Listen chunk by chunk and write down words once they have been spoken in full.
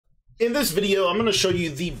In this video, I'm going to show you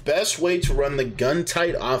the best way to run the gun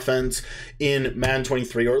tight offense in Madden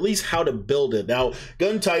 23, or at least how to build it. Now,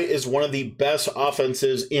 gun tight is one of the best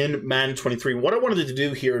offenses in Madden 23. What I wanted to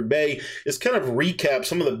do here in May is kind of recap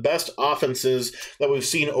some of the best offenses that we've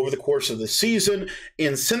seen over the course of the season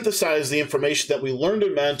and synthesize the information that we learned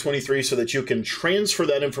in Madden 23 so that you can transfer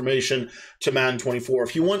that information to Madden 24.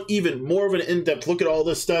 If you want even more of an in-depth look at all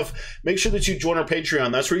this stuff, make sure that you join our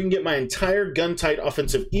Patreon. That's where you can get my entire gun tight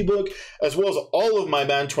offensive ebook, as well as all of my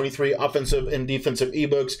Madden 23 offensive and defensive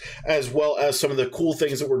ebooks, as well as some of the cool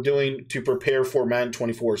things that we're doing to prepare for Madden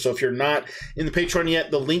 24. So if you're not in the Patreon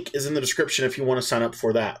yet, the link is in the description if you want to sign up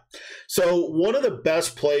for that. So one of the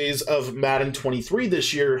best plays of Madden 23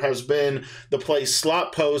 this year has been the play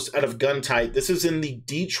slot post out of gun tight. This is in the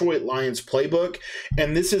Detroit Lions playbook,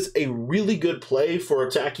 and this is a really good play for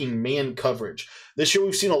attacking man coverage. This year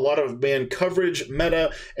we've seen a lot of man coverage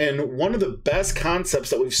meta, and one of the best concepts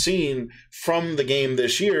that we've seen from the game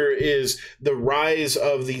this year is the rise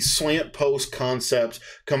of the slant post concept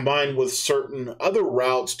combined with certain other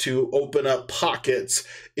routes to open up pockets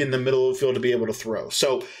in the middle of the field to be able to throw.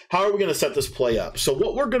 So how are we going to set this play up? So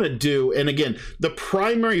what we're going to do, and again, the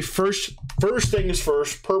primary first things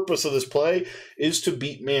first purpose of this play is to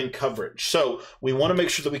beat man coverage. So we want to make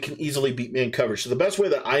sure that we can easily beat man coverage. So the best way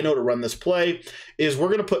that I know to run this play is we're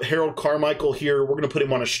going to put Harold Carmichael here. We're going to put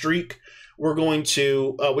him on a streak. We're going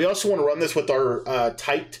to, we also want to run this with our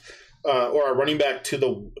tight or our running back to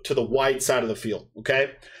the wide side of the field,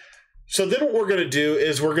 okay? So then what we're going to do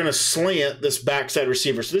is we're going to slant this backside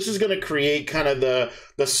receiver. So this is going to create kind of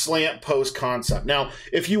the slant post concept. Now,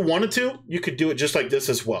 if you wanted to, you could do it just like this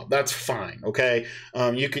as well. That's fine, okay?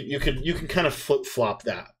 You can kind of flip-flop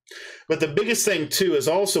that. But the biggest thing, too, is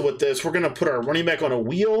also with this, we're going to put our running back on a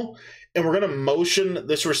wheel, and we're going to motion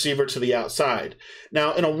this receiver to the outside.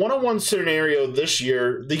 Now, in a one-on-one scenario this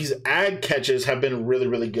year, these ag catches have been really,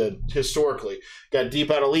 really good historically. Got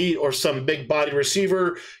deep out elite or some big-body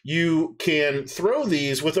receiver, you can throw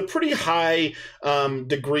these with a pretty high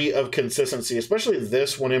degree of consistency, especially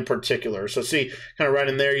this one in particular. So see, kind of right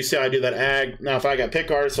in there, you see I do that ag. Now, if I got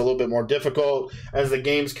pick art, it's a little bit more difficult. As the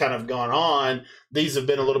game's kind of gone on, these have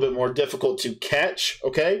been a little bit more difficult to catch,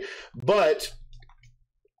 okay? But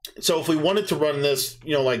so if we wanted to run this,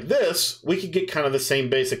 you know, like this, we could get kind of the same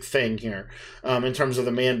basic thing here in terms of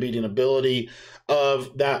the man-beating ability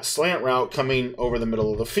of that slant route coming over the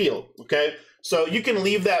middle of the field, okay? So you can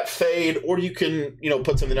leave that fade, or you can, you know,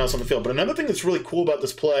 put something else on the field. But another thing that's really cool about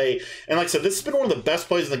this play, and like I said, this has been one of the best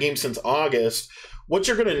plays in the game since August, what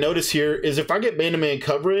you're going to notice here is if I get man-to-man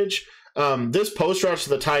coverage, this post route to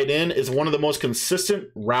the tight end is one of the most consistent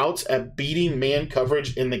routes at beating man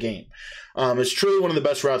coverage in the game. It's truly one of the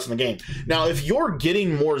best routes in the game. Now, if you're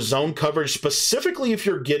getting more zone coverage, specifically if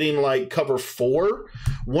you're getting like cover 4,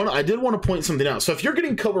 I did want to point something out. So if you're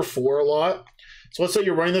getting cover 4 a lot, so let's say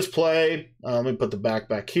you're running this play. Let me put the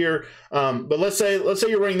back here. But let's say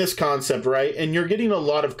you're running this concept, right? And you're getting a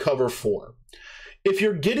lot of cover 4. If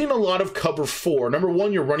you're getting a lot of cover 4, number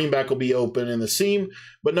one, your running back will be open in the seam.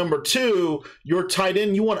 But number two, your tight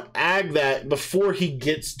end, you want to ag that before he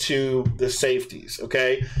gets to the safeties,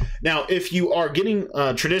 okay? Now, if you are getting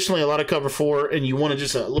traditionally a lot of cover 4 and you want to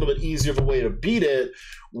just a little bit easier of a way to beat it,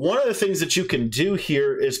 one of the things that you can do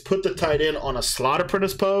here is put the tight end on a slot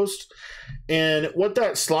apprentice post. And what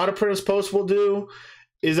that slot apprentice post will do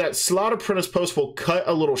is that slot apprentice post will cut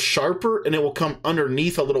a little sharper and it will come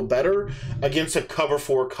underneath a little better against a cover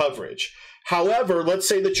 4 coverage. However, let's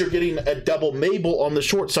say that you're getting a double Mabel on the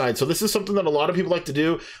short side. So this is something that a lot of people like to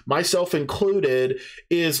do, myself included,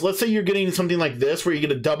 is let's say you're getting something like this where you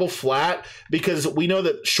get a double flat, because we know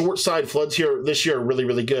that short side floods here this year are really,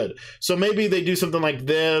 really good. So maybe they do something like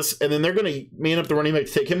this, and then they're going to man up the running back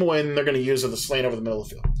to take him away, and then they're going to use the slant over the middle of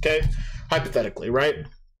the field, okay? Hypothetically, right?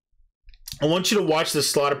 I want you to watch this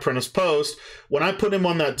slot apprentice post. When I put him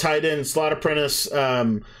on that tight end slot apprentice,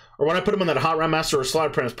 or when I put him on that hot route master or slot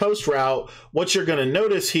apprentice post route, what you're going to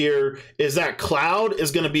notice here is that cloud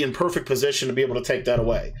is going to be in perfect position to be able to take that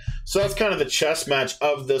away. So that's kind of the chess match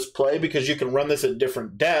of this play, because you can run this at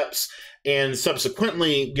different depths and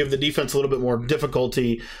subsequently give the defense a little bit more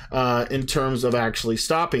difficulty in terms of actually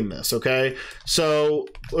stopping this, okay? So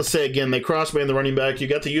let's say, again, they cross-man the running back. You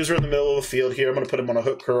got the user in the middle of the field here. I'm going to put him on a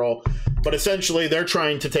hook curl. But essentially, they're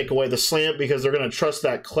trying to take away the slant because they're going to trust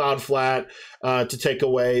that cloud flat to take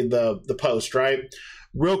away the post, right?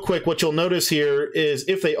 real quick, what you'll notice here is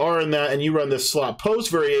if they are in that and you run this slot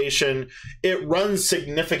post variation, it runs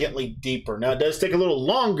significantly deeper. Now, it does take a little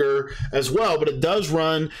longer as well, but it does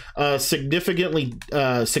run significantly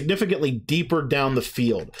deeper down the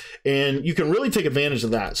field. And you can really take advantage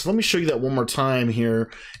of that. So let me show you that one more time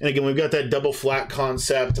here. And again, we've got that double flat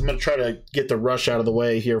concept. I'm going to try to get the rush out of the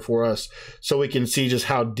way here for us so we can see just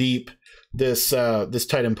how deep this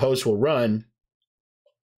tight end post will run.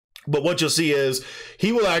 But what you'll see is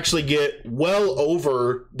he will actually get well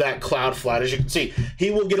over that cloud flat. As you can see,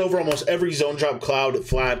 he will get over almost every zone drop cloud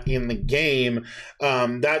flat in the game.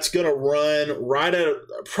 That's going to run right at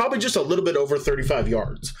probably just a little bit over 35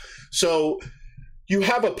 yards. So you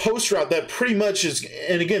have a post route that pretty much is,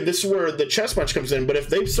 and again, this is where the chess match comes in. But if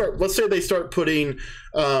they start, let's say they start putting,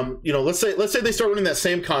 let's say they start running that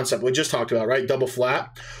same concept we just talked about, right? Double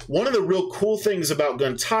flat. One of the real cool things about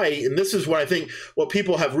gun tight, and this is what I think what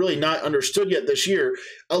people have really not understood yet this year,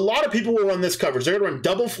 a lot of people will run this coverage. They're going to run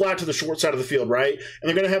double flat to the short side of the field, right? And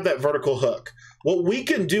they're going to have that vertical hook. What we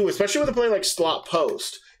can do, especially with a play like slot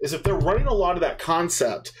post, is if they're running a lot of that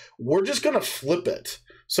concept, we're just going to flip it.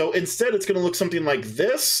 So instead, it's going to look something like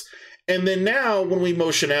this. And then now when we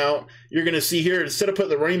motion out, you're going to see here, instead of putting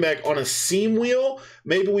the running back on a seam wheel,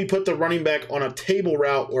 maybe we put the running back on a table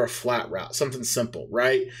route or a flat route, something simple,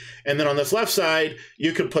 right? And then on this left side,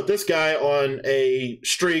 you could put this guy on a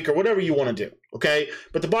streak or whatever you want to do, okay?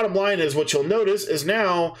 But the bottom line is what you'll notice is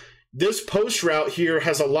now this post route here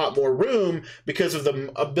has a lot more room because of the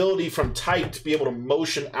ability from tight to be able to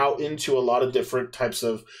motion out into a lot of different types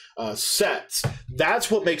of sets. That's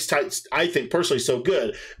what makes tight, I think, personally so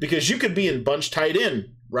good, because you could be in bunch tight end,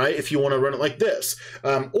 right, if you want to run it like this.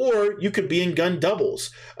 Or you could be in gun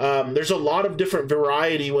doubles. There's a lot of different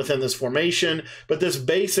variety within this formation, but this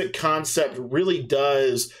basic concept really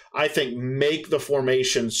does, I think, make the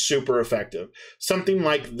formation super effective. Something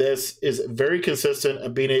like this is very consistent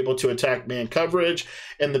of being able to attack man coverage,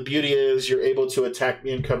 and the beauty is you're able to attack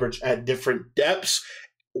man coverage at different depths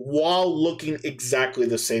while looking exactly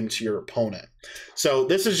the same to your opponent. So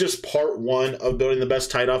this is just part one of building the best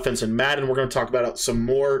tight offense in Madden. We're going to talk about it some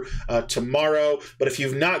more tomorrow. But if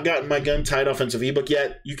you've not gotten my gun tight offensive ebook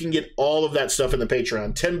yet, you can get all of that stuff in the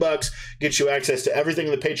Patreon. $10 gets you access to everything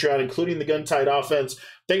in the Patreon, including the gun tight offense.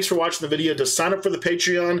 Thanks for watching the video. To sign up for the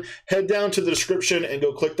Patreon, head down to the description and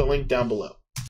go click the link down below.